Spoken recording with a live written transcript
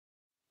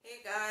Hey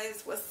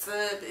guys, what's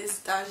up? It's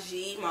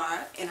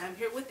Dajima and I'm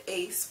here with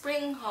a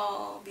spring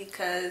haul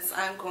because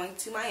I'm going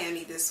to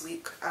Miami this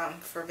week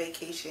for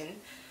vacation.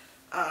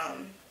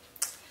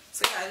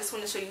 So yeah, I just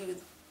want to show you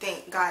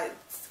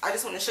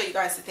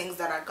guys the things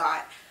that I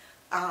got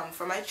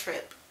for my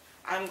trip.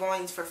 I'm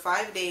going for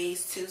 5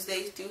 days,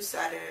 Tuesday through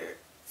Sunday.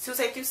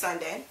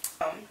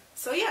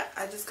 So yeah,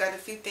 I just got a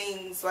few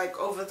things like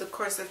over the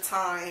course of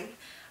time.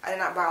 I did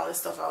not buy all this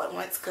stuff all at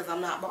once because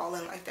I'm not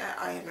balling like that.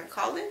 I am in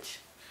college.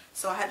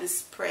 So I had to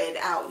spread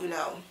out,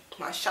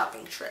 my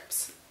shopping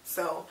trips.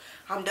 So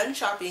I'm done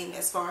shopping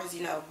as far as,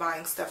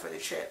 buying stuff for the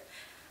trip.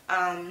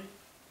 And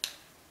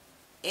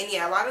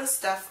yeah, a lot of the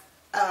stuff,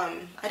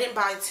 I didn't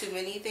buy too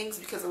many things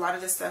because a lot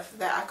of the stuff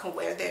that I can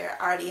wear there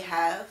I already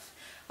have.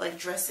 Like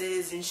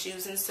dresses and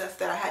shoes and stuff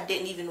that I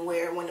didn't even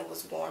wear when it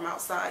was warm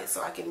outside.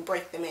 So I can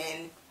break them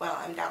in while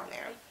I'm down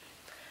there.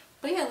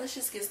 But yeah, let's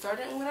just get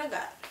started on what I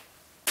got.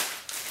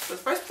 So the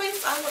first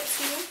place I went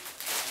to,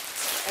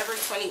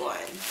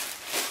 F21.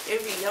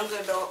 Every young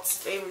adult's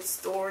favorite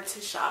store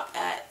to shop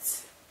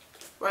at,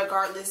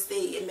 regardless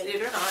they admit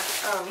it or not.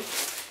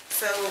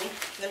 So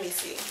let me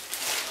see.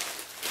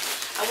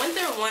 I went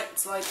there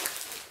once, like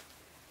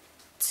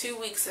 2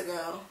 weeks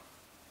ago,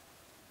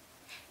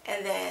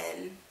 and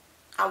then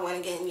I went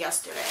again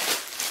yesterday.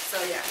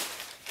 So yeah,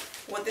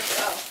 let me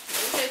tell you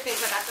the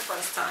things I got the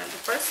first time. The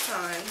first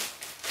time,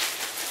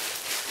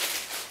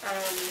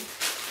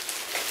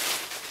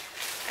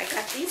 I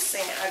got these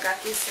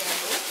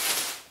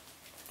sandals,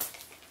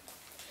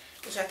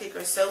 which I think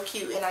are so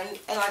cute, and I've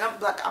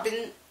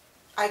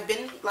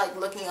been like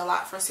looking a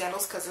lot for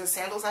sandals because the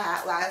sandals I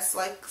had last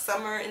like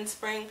summer and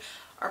spring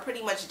are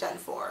pretty much done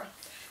for.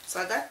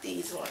 So I got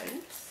these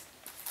ones.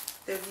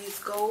 There's these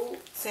gold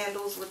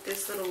sandals with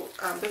this little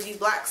there's these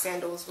black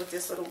sandals with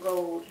this little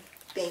gold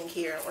thing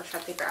here, which I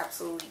think are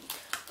absolutely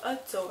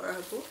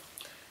adorable.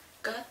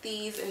 Got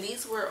these, and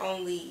these were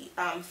only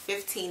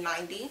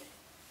 $15.90.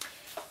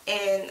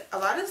 And a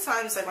lot of the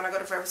times, like when I go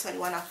to Forever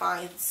 21, I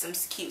find some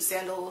cute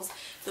sandals.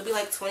 They'll be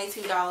like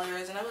 $22,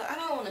 and I'm like, I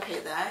don't want to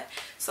pay that.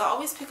 So I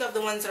always pick up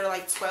the ones that are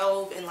like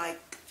 $12 and like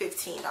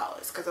 $15,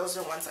 because those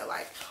are the ones I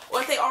like.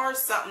 Or if they are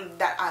something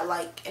that I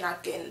like and I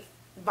can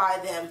buy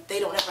them, they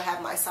don't ever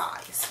have my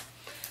size.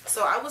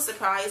 So I was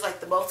surprised, like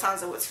the both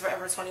times I went to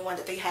Forever 21,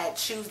 that they had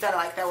shoes that I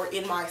like that were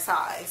in my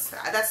size.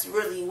 That's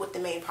really what the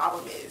main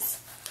problem is.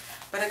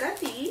 But I got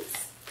these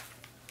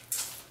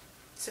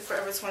to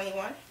Forever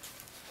 21.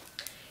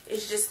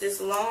 It's just this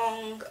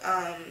long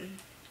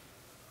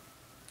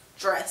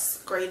dress,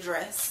 gray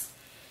dress,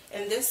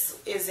 and this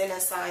is in a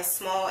size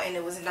small, and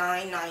it was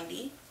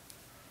 $9.90.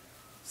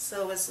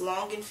 So it's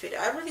long and fitted.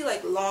 I really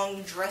like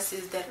long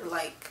dresses that are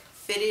like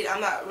fitted. I'm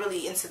not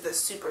really into the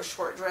super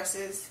short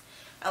dresses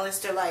unless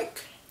they're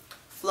like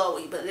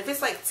flowy. But if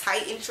it's like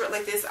tight and short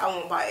like this, I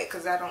won't buy it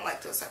because I don't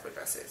like those type of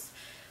dresses.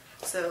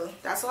 So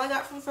that's all I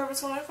got from Forever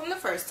 21 from the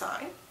first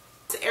time.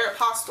 It's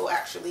Aeropostale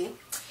actually.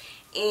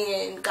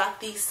 And got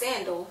these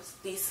sandals.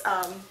 These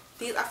I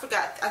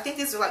forgot. I think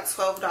these are like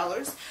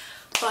 $12.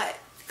 But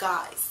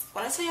guys,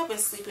 when I tell you I've been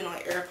sleeping on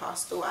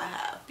Aeropostale, I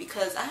have,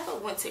 because I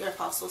haven't went to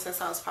Aeropostale since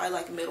I was probably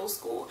like middle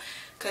school,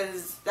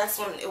 because that's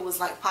when it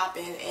was like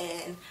popping,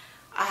 and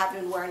I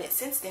haven't been wearing it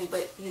since then.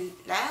 But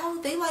now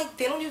they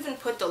don't even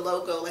put the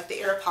logo, like the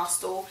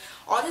Aeropostale.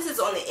 All this is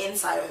on the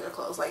inside of their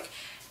clothes. Like,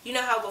 you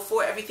know how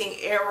before everything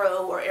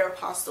Aero or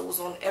Aeropostale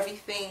was on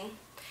everything.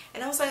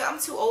 And I was like, I'm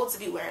too old to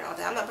be wearing all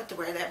that. I'm not about to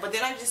wear that. But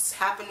then I just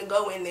happened to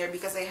go in there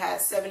because they had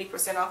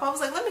 70% off. I was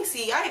like, let me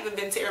see. I haven't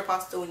been to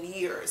Aeropostale in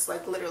years,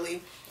 like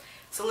literally.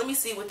 So let me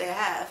see what they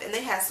have. And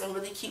they had some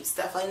really cute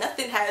stuff. Like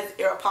nothing has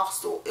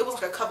Aeropostale. It was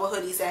like a couple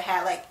hoodies that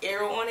had like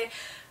Aero on it.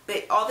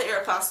 But all the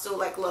Aeropostale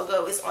like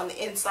logo is on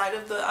the inside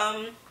of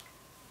the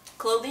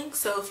clothing.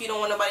 So if you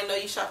don't want nobody to know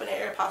you shopping at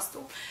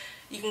Aeropostale,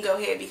 you can go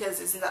ahead, because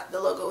it's not, the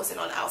logo isn't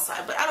on the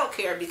outside. But I don't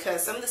care,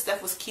 because some of the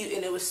stuff was cute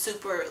and it was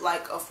super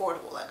like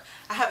affordable. Like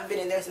I haven't been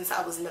in there since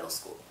I was middle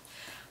school.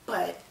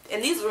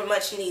 And these were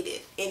much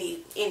needed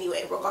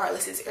anyway,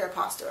 regardless it's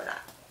Aeropostale or not.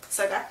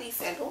 So I got these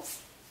sandals.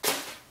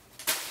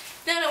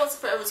 Then I went to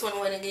Forever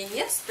 21 again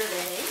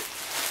yesterday,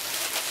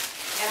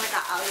 and I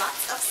got a lot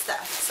of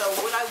stuff. So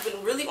what I've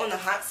been really on the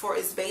hunt for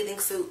is bathing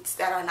suits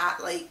that are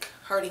not like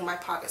hurting my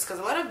pockets,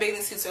 because a lot of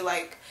bathing suits are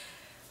like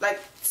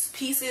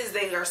pieces,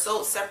 they are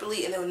sold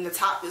separately, and then the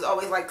top is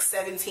always like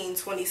 $17,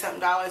 $20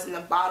 something, and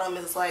the bottom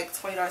is like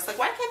 $20. Like,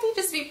 why can't they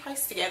just be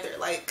priced together?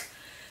 Like,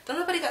 don't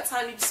nobody got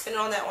time to be spending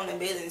all that on a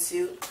bathing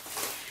suit.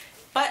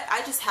 But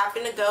I just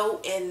happened to go,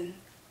 and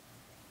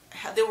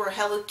there were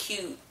hella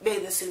cute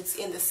bathing suits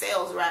in the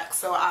sales rack,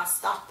 so I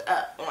stocked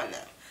up on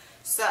them.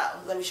 So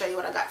let me show you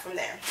what I got from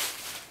there.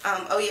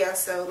 Oh yeah,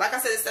 so like I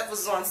said, this stuff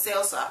was on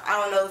sale, so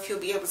I don't know if you'll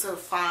be able to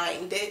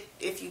find it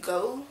if you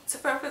go to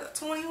Forever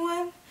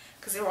 21.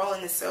 Because they were all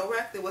in the sale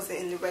rack. They wasn't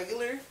in the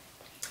regular.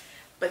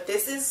 But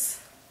this is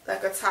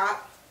like a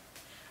top,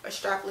 a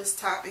strapless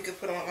top. You could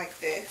put on like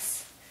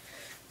this.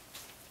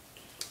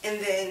 And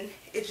then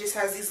it just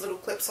has these little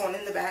clips on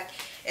in the back.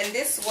 And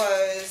this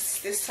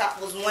top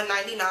was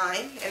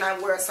 $1.99, and I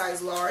wear a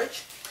size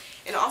large.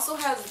 And it also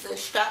has the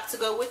strap to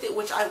go with it,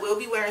 which I will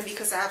be wearing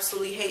because I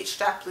absolutely hate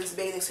strapless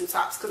bathing suit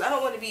tops because I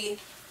don't want to be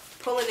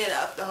pulling it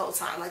up the whole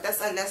time. Like,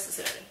 that's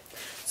unnecessary.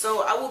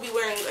 So I will be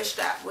wearing a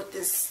strap with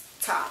this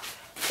top,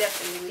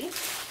 definitely.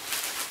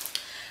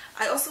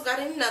 I also got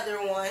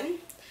another one,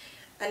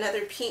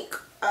 another pink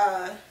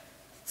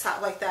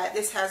top like that.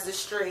 This has the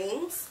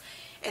strings,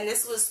 and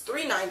this was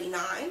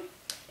 $3.99.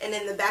 And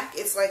in the back,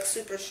 it's like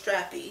super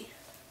strappy,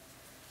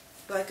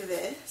 like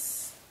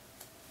this.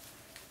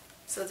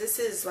 So this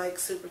is like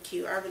super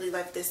cute. I really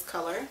like this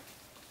color.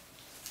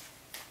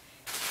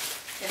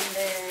 And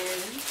then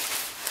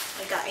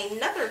I got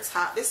another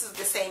top. This is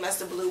the same as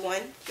the blue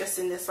one, just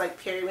in this like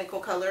periwinkle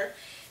color.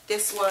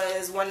 This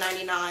was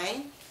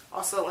 $1.99,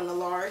 also in the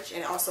large,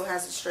 and it also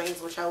has the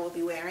strings, which I will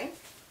be wearing.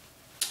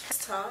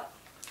 This top.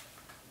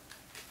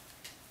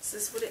 This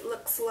is what it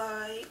looks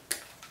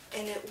like,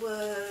 and it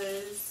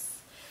was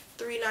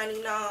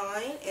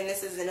 $3.99, and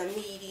this is in a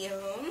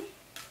medium.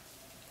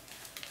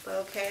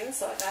 Okay,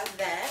 so I got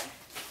that.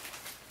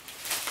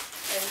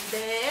 And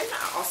then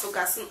I also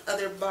got some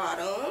other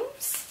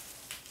bottoms,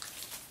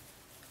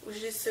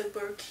 which is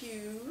super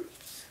cute.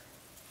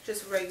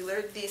 Just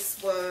regular. This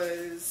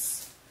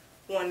was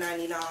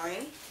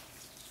 $1.99.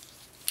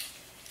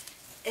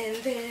 And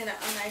then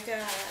I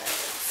got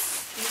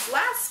these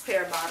last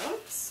pair of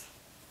bottoms.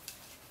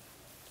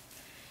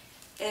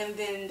 And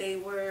then they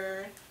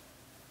were,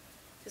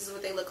 this is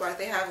what they look like.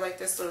 They have like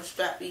this little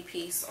strappy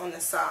piece on the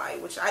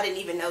side, which I didn't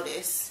even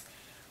notice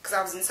because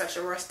I was in such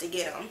a rush to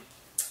get them.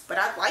 But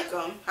I like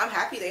them. I'm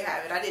happy they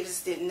have it. I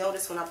just didn't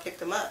notice when I picked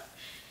them up.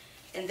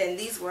 And then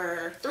these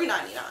were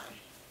 $3.99.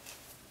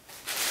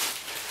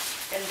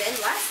 And then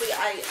lastly,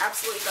 I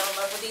absolutely fell in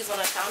love with these when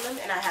I found them,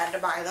 and I had to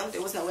buy them.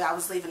 There was no way I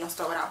was leaving the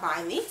store without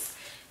buying these.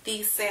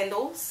 These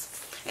sandals.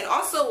 And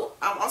also,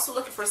 I'm also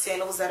looking for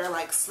sandals that are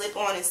like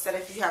slip-on instead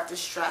of you have to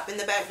strap in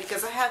the back,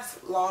 because I have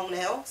long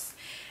nails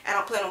and I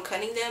don't plan on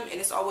cutting them, and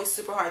it's always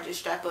super hard to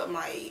strap up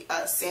my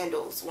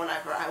sandals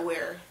whenever I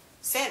wear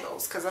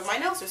sandals because my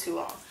nails are too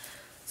long.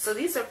 So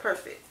these are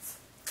perfect.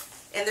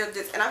 And they're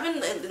just, and I've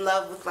been in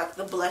love with like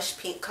the blush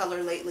pink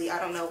color lately. I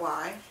don't know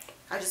why.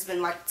 I just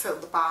been like to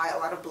buy a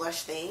lot of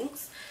blush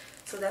things.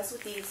 So that's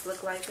what these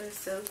look like. They're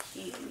so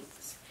cute.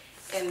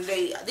 And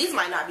these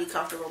might not be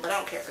comfortable, but I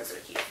don't care because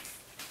they're cute.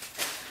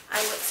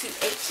 I went to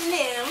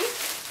H&M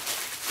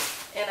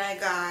and I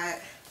got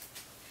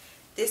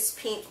this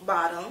pink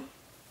bottom.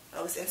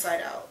 Oh, it's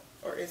inside out,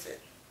 or is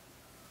it?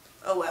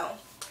 Oh well.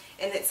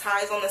 And it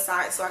ties on the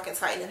side so I can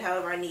tighten it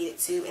however I need it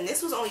to. And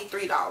this was only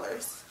 $3.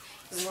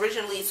 It was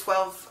originally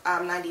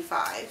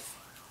 $12.95.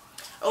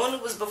 Oh, and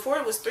it was, before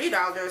it was $3,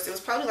 it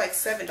was probably like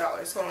 $7.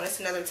 Hold on, it's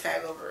another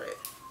tag over it.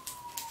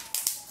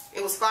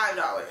 It was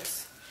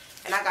 $5.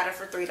 And I got it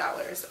for $3.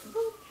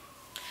 Boop.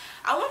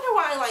 I wonder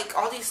why like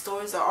all these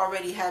stores are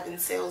already having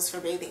sales for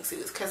bathing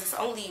suits, because it's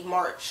only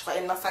March, like,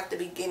 and that's like the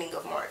beginning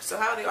of March. So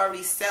how are they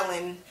already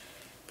selling,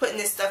 putting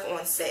this stuff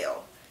on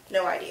sale?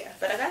 No idea.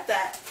 But I got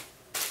that.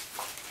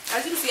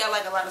 As you can see, I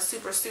like a lot of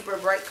super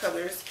bright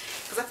colors,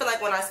 because I feel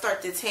like when I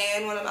start to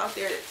tan when I'm out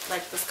there,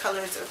 like those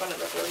colors are going to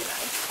look really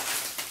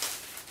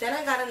nice. Then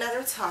I got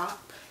another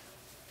top.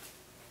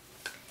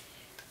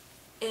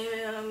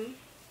 And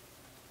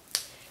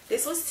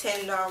this was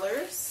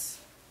 $10.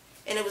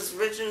 And it was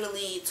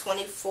originally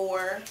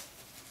 $24.95.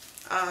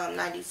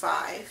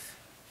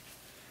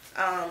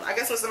 I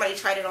guess when somebody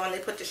tried it on, they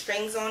put the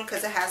strings on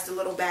because it has the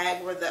little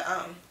bag where the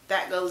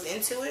that goes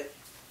into it.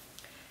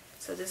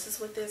 So this is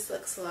what this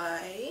looks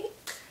like.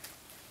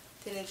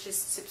 Then it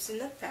just zips in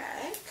the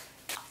back,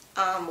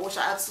 which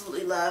I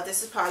absolutely love.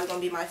 This is probably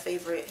going to be my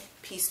favorite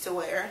piece to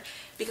wear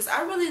because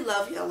I really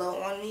love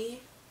yellow on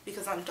me,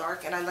 because I'm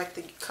dark and I like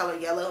the color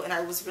yellow, and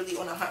I was really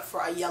on a hunt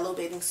for a yellow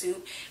bathing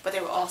suit, but they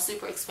were all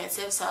super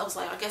expensive, so I was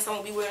like, I guess I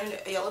won't be wearing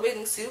a yellow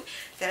bathing suit.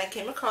 Then I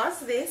came across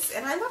this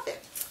and I love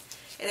it.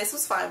 And this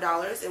was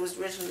 $5. It was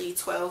originally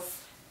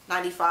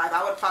 $12.95.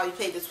 I would probably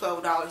pay the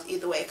 $12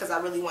 either way because I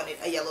really wanted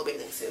a yellow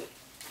bathing suit.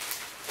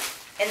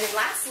 And then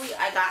lastly,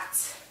 I got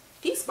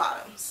these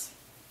bottoms.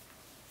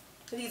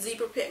 These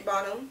zebra print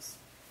bottoms.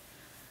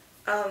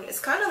 It's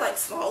kind of like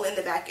small in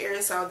the back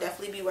area, so I'll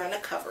definitely be wearing a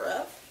cover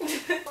up.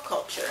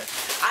 Culture.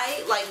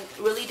 I like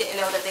really didn't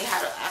know that they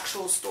had an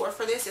actual store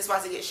for this. It's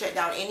about to get shut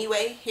down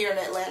anyway here in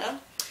Atlanta,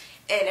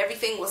 and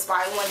everything was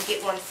buy one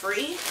get one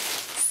free.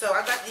 So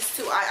I got these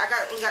two. I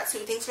got two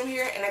things from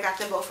here, and I got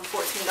them both for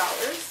 $14.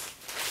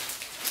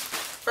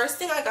 First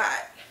thing I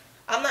got,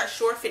 I'm not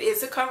sure if it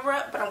is a cover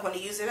up, but I'm going to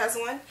use it as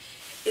one.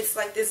 It's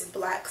like this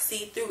black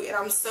see-through, and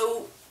I'm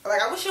so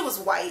like, I wish it was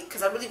white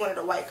because I really wanted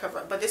a white cover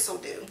up, but this will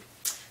do.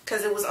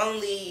 Because it was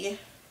only,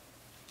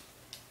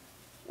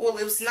 well,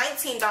 it was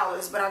 $19,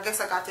 but I guess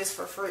I got this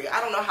for free. I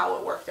don't know how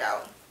it worked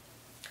out.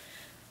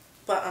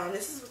 But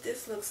this is what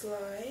this looks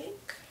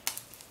like.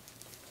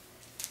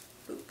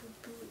 Boop, boop,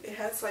 boop. It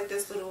has like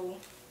this little,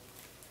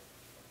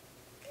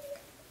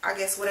 I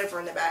guess, whatever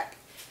in the back.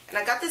 And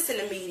I got this in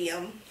a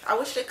medium. I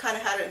wish they kind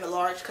of had it in a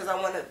large because I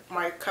wanted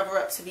my cover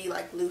up to be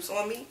like loose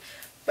on me.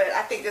 But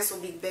I think this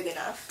will be big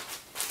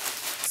enough.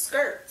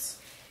 Skirts.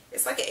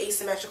 It's like an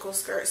asymmetrical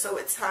skirt, so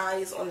it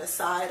ties on the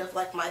side of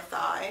like my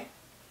thigh.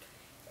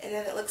 And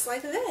then it looks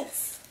like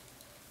this.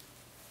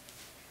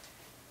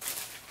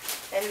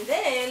 And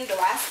then the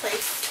last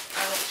place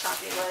I went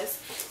shopping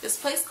was this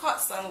place called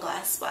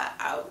Sunglass, but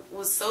I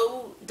was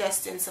so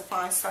destined to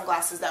find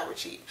sunglasses that were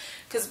cheap.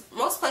 Because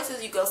most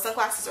places you go,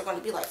 sunglasses are going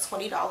to be like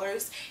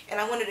 $20, and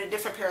I wanted a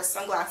different pair of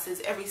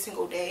sunglasses every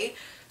single day.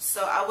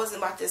 So I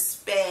wasn't about to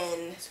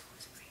spend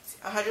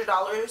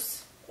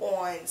 $100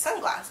 on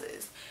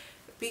sunglasses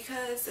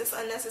because it's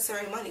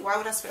unnecessary money. Why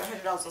would I spend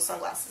 $100 on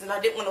sunglasses? And I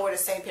didn't want to wear the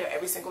same pair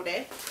every single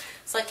day.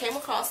 So I came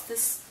across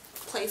this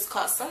place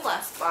called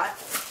Sunglass Spot,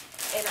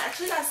 and I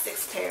actually got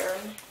 6 pair,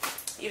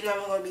 even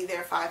though I'm going to be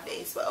there 5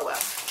 days, but oh well.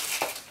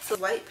 So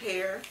white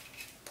pair,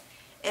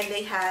 and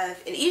they have,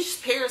 and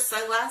each pair of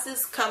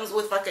sunglasses comes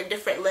with like a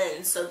different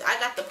lens. So I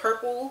got the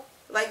purple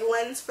like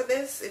lens for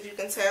this, if you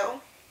can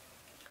tell.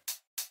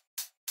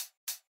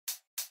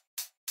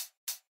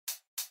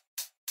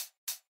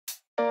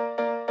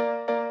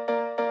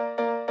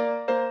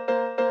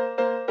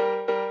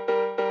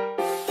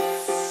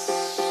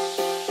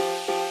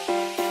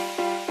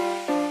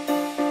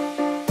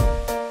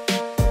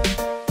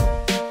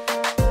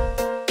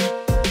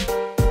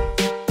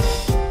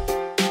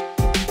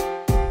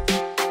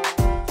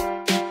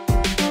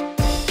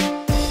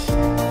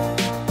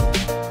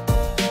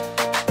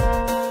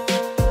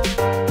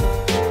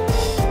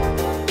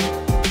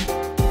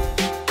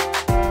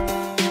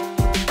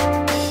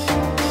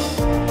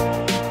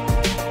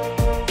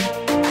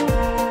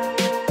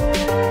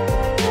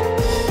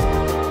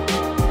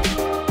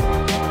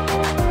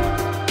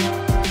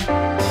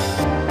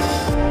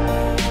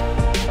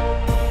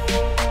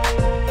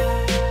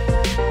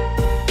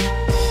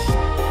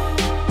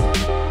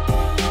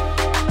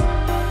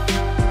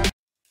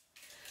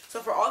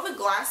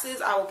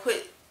 Glasses, I will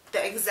put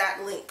the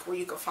exact link where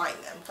you can find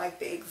them, like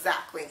the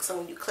exact link, so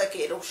when you click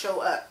it, it'll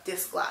show up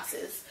this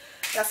glasses.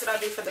 That's what I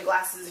do for the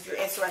glasses if you're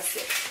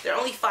interested. They're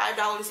only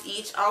 $5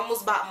 each. I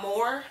almost bought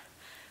more,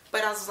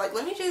 but I was like,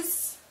 let me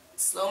just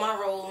slow my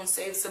roll and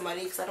save some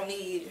money because I don't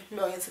need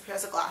millions of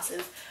pairs of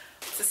glasses.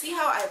 To see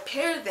how I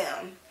pair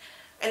them,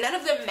 and none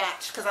of them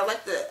match because I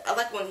like the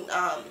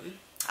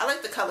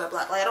color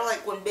black. Like I don't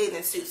like when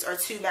bathing suits are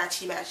too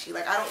matchy.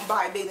 Like I don't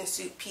buy bathing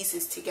suit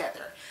pieces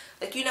together.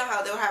 Like you know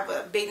how they'll have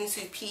a bathing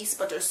suit piece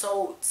but they're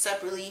sold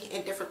separately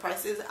in different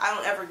prices. I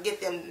don't ever get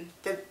them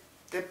the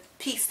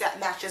piece that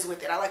matches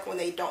with it. I like when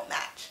they don't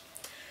match.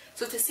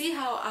 So to see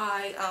how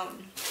I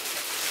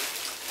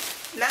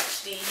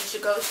match these, you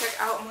should go check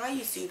out my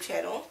YouTube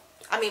channel.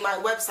 I mean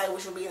my website,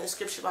 which will be in the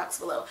description box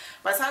below.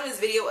 By the time this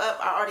video up,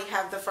 I already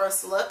have the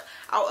first look.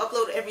 I'll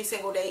upload every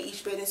single day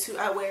each bathing suit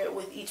I wear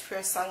with each pair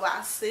of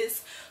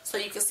sunglasses, so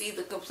you can see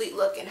the complete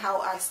look and how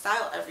I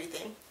style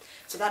everything.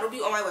 So that'll be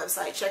on my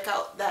website. Check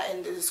out that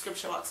in the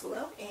description box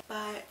below.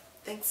 But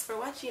thanks for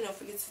watching. Don't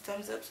forget to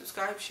thumbs up,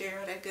 subscribe, share,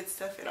 all that good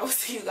stuff, and I'll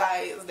see you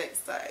guys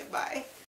next time. Bye.